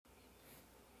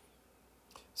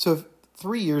So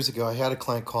 3 years ago, I had a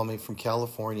client call me from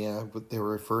California. They were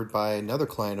referred by another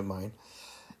client of mine.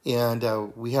 And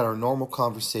we had our normal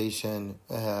conversation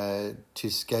to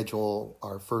schedule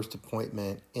our first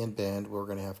appointment in Bend. We were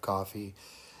going to have coffee.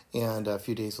 And a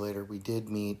few days later, we did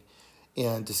meet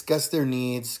and discuss their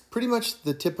needs. Pretty much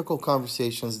the typical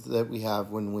conversations that we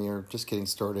have when we are just getting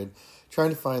started,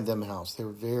 trying to find them a house. They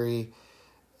were very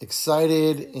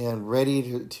excited and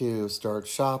ready to start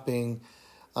shopping.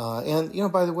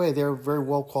 By the way, they're a very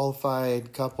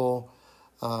well-qualified couple,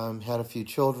 had a few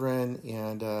children,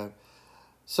 and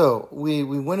so we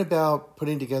went about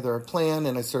putting together a plan,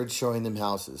 and I started showing them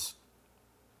houses.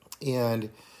 And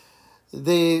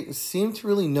they seemed to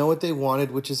really know what they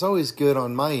wanted, which is always good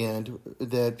on my end,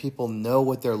 that people know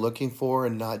what they're looking for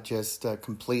and not just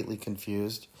completely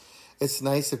confused. It's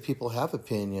nice if people have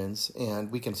opinions,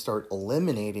 and we can start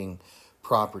eliminating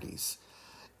properties.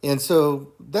 And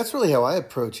so that's really how I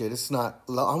approach it. It's not,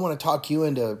 I want to talk you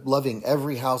into loving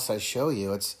every house I show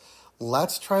you. It's,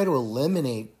 let's try to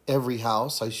eliminate every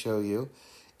house I show you.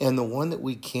 And the one that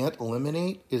we can't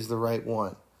eliminate is the right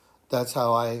one. That's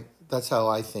how I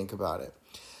think about it.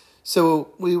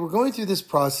 So we were going through this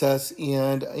process,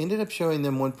 and I ended up showing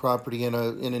them one property in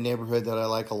a neighborhood that I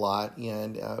like a lot,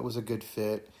 and it was a good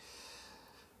fit.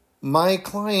 My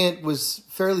client was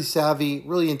fairly savvy,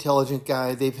 really intelligent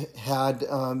guy. They've had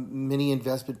many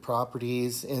investment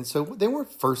properties, and so they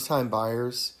weren't first-time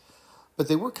buyers, but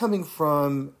they were coming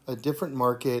from a different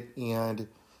market, and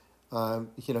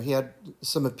he had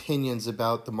some opinions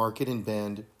about the market in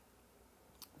Bend,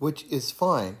 which is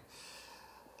fine.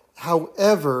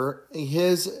 However,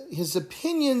 his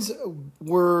opinions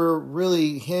were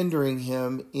really hindering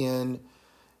him in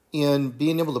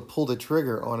being able to pull the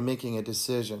trigger on making a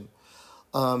decision.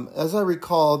 As I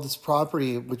recall, this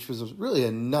property, which was really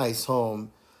a nice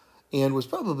home, and was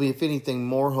probably, if anything,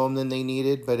 more home than they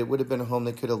needed, but it would have been a home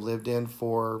they could have lived in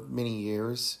for many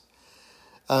years.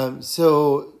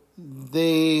 So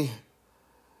they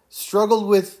struggled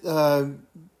with,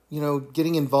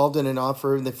 getting involved in an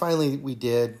offer, and we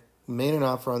made an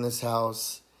offer on this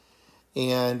house,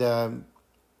 and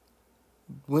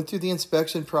went through the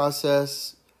inspection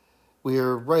process. We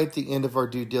were right at the end of our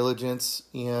due diligence,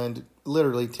 and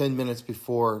literally 10 minutes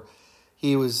before,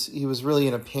 he was really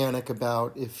in a panic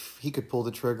about if he could pull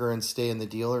the trigger and stay in the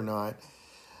deal or not,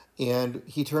 and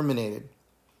he terminated.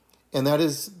 And that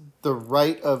is the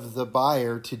right of the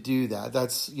buyer to do that.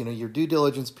 That's, your due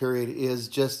diligence period is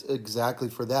just exactly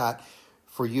for that,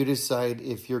 for you to decide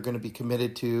if you're going to be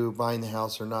committed to buying the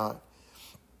house or not.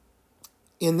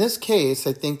 In this case,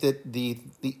 I think that the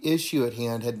issue at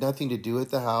hand had nothing to do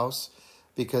with the house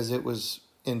because it was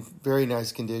in very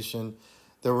nice condition.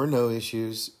 There were no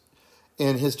issues.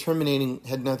 And his terminating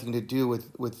had nothing to do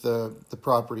with the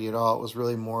property at all. It was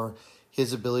really more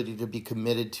his ability to be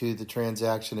committed to the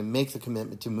transaction and make the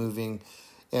commitment to moving.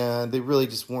 And they really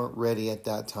just weren't ready at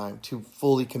that time to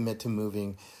fully commit to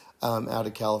moving out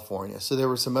of California. So there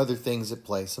were some other things at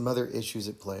play, some other issues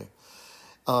at play.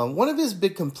 One of his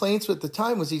big complaints at the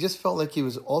time was he just felt like he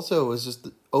was just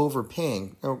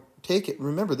overpaying.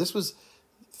 Remember, this was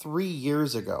 3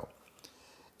 years ago.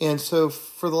 And so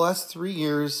for the last 3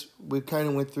 years, we kind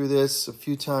of went through this a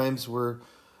few times where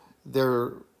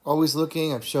they're always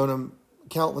looking. I've shown them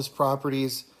countless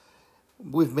properties.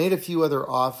 We've made a few other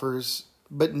offers,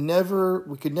 but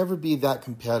we could never be that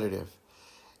competitive.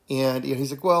 And he's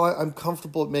like, well, I'm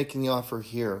comfortable at making the offer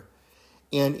here.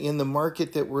 And in the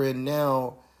market that we're in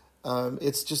now,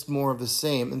 it's just more of the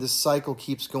same. And this cycle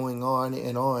keeps going on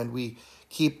and on. We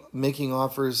keep making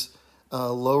offers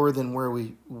lower than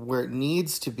where it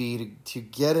needs to be to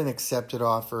get an accepted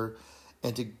offer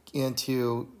and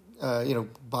to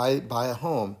buy a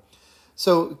home.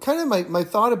 So kind of my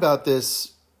thought about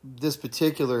this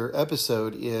particular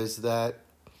episode is that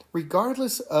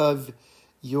regardless of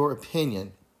your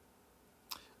opinion,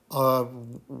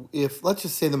 if let's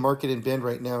just say the market in Bend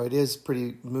right now, it is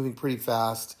moving pretty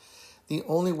fast. The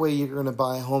only way you're going to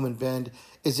buy a home in Bend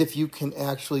is if you can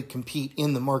actually compete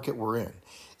in the market we're in.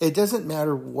 It doesn't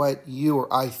matter what you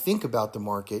or I think about the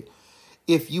market.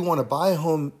 If you want to buy a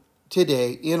home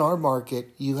today in our market,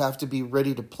 you have to be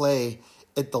ready to play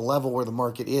at the level where the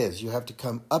market is. You have to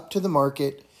come up to the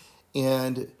market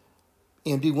and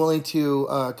be willing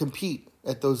to compete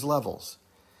at those levels.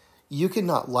 You can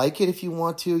not like it if you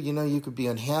want to. You could be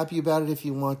unhappy about it if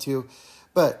you want to.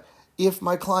 But if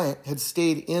my client had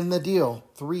stayed in the deal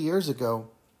 3 years ago,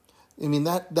 I mean,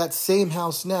 that same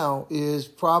house now is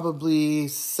probably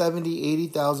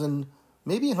 $70,000, $80,000,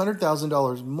 maybe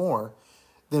 $100,000 more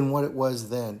than what it was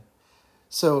then.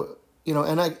 So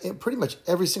and pretty much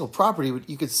every single property,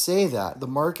 you could say that the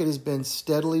market has been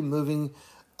steadily moving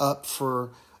up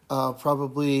for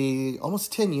probably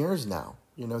almost 10 years now.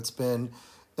 It's been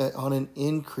on an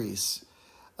increase,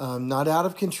 not out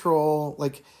of control.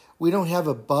 Like, we don't have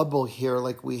a bubble here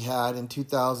like we had in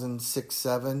 2006,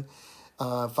 7,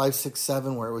 5, 6,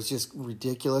 7, where it was just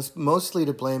ridiculous. Mostly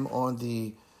to blame on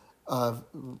the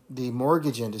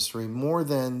mortgage industry more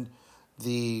than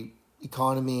the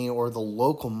economy or the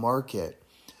local market.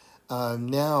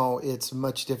 Now it's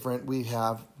much different. We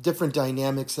have different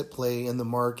dynamics at play in the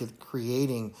market,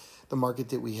 creating the market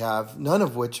that we have, none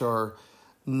of which are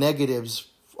negatives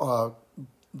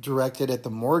directed at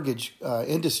the mortgage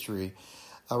industry.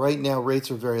 Right now,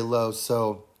 rates are very low,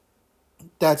 so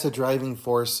that's a driving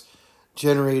force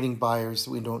generating buyers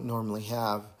that we don't normally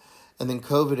have. And then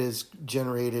COVID has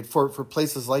generated, for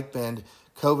places like Bend,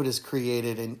 COVID has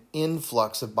created an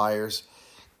influx of buyers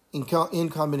in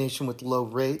combination with low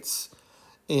rates,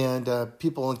 and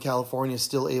people in California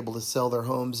still able to sell their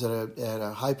homes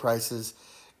at high prices,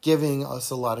 giving us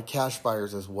a lot of cash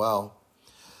buyers as well.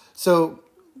 So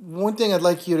one thing I'd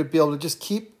like you to be able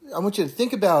to I want you to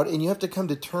think about, and you have to come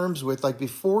to terms with, like,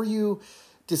 before you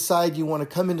decide you want to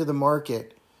come into the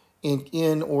market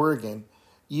in Oregon,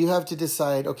 you have to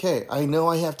decide, okay, I know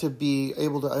I have to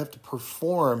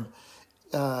perform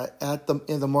in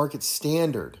the market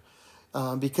standard.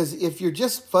 Because if you're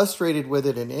just frustrated with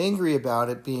it and angry about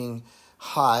it being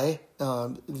high,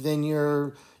 then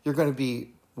you're going to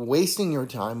be wasting your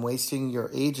time, wasting your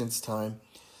agent's time,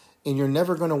 and you're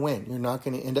never going to win. You're not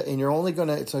going to end up, and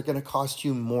it's going to cost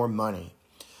you more money.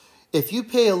 If you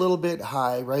pay a little bit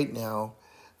high right now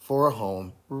for a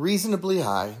home, reasonably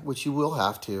high, which you will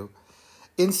have to,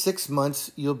 in 6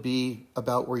 months, you'll be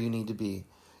about where you need to be.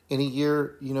 In a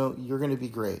year, you're going to be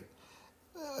great.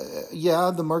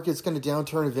 The market's going to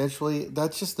downturn eventually.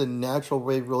 That's just the natural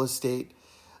way real estate,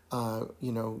 the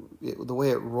way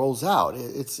it rolls out.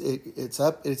 It's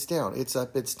up, it's down, it's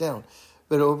up, it's down.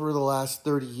 But over the last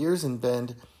 30 years in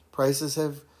Bend, prices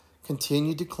have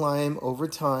continued to climb over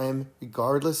time,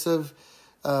 regardless of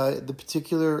the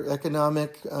particular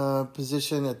economic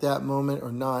position at that moment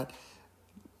or not.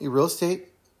 Real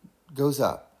estate goes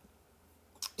up,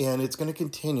 and it's going to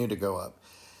continue to go up.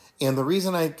 And the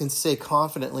reason I can say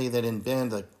confidently that in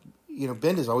Bend,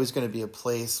 Bend is always going to be a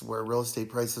place where real estate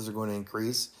prices are going to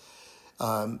increase,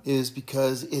 is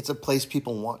because it's a place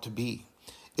people want to be.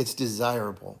 It's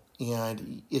desirable,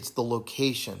 and it's the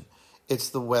location. It's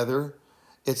the weather.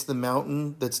 It's the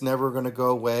mountain that's never going to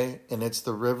go away, and it's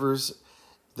the rivers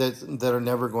that are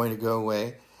never going to go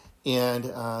away, and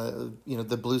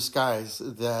the blue skies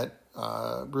that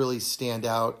really stand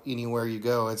out anywhere you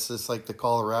go. It's just like the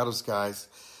Colorado skies.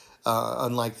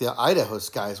 Unlike the Idaho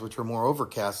skies, which are more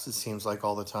overcast, it seems like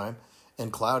all the time,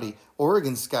 and cloudy.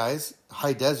 Oregon skies,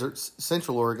 high deserts,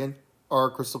 central Oregon, are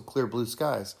crystal clear blue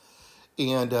skies.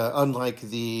 And unlike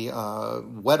the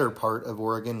wetter part of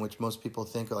Oregon, which most people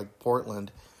think are like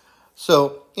Portland.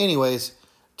 So anyways,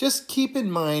 just keep in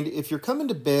mind, if you're coming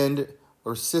to Bend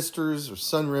or Sisters or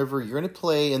Sun River, you're going to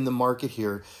play in the market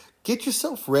here, get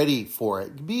yourself ready for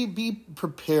it. Be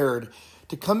prepared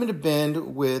to come into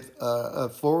Bend with a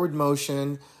forward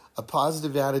motion, a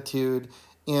positive attitude,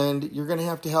 and you're going to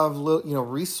have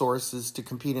resources to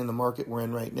compete in the market we're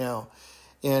in right now.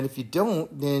 And if you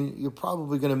don't, then you're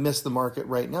probably going to miss the market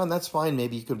right now, and that's fine.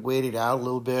 Maybe you could wait it out a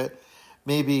little bit.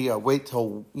 Maybe wait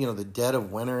till the dead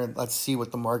of winter, and let's see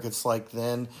what the market's like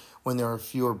then when there are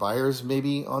fewer buyers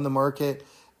maybe on the market.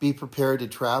 Be prepared to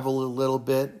travel a little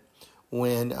bit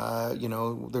when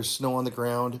there's snow on the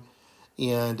ground.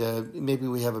 And maybe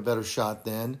we have a better shot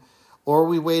then. Or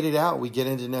we wait it out. We get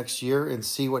into next year and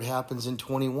see what happens in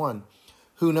 21.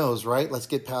 Who knows, right? Let's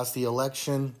get past the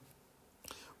election.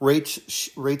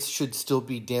 Rates should still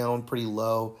be down pretty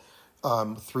low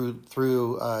through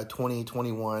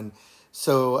 2021.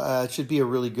 So it should be a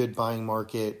really good buying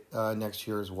market next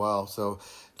year as well. So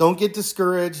don't get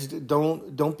discouraged.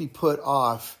 Don't be put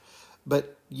off.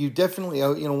 But you definitely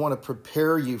want to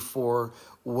prepare you for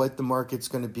what the market's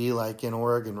going to be like in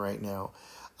Oregon right now,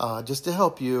 just to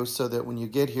help you so that when you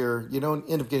get here, you don't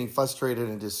end up getting frustrated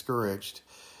and discouraged.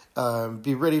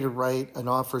 Be ready to write an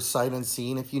offer sight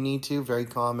unseen if you need to, very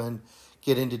common.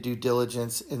 Get into due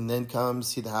diligence and then come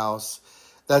see the house.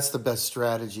 That's the best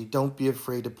strategy. Don't be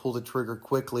afraid to pull the trigger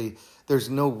quickly. There's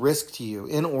no risk to you.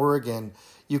 In Oregon,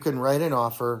 you can write an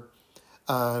offer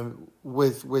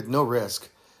with no risk.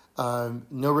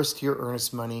 No risk to your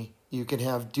earnest money. You can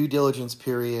have due diligence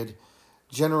period,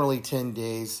 generally 10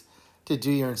 days, to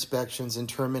do your inspections and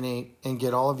terminate and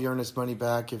get all of your earnest money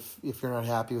back if you're not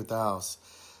happy with the house.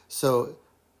 So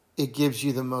it gives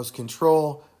you the most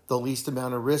control, the least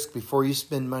amount of risk. Before you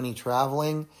spend money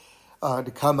traveling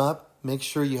to come up, make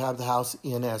sure you have the house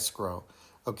in escrow.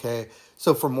 Okay,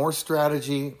 so for more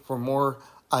strategy, for more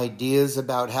ideas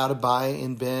about how to buy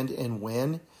in Bend and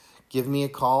when, give me a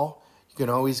call. You can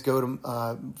always go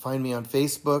to find me on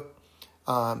Facebook.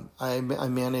 I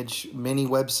manage many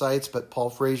websites, but Paul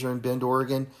Frazier in Bend,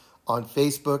 Oregon, on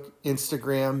Facebook,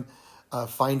 Instagram,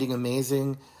 Finding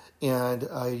Amazing, and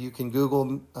you can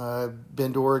Google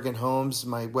Bend, Oregon homes.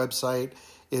 My website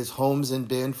is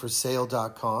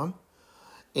homesandbendforsale.com,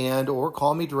 and or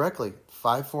call me directly,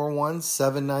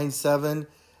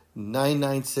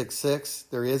 541-797-9966.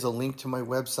 There is a link to my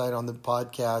website on the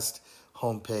podcast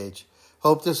homepage.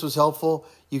 Hope this was helpful.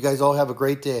 You guys all have a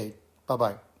great day.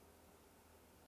 Bye-bye.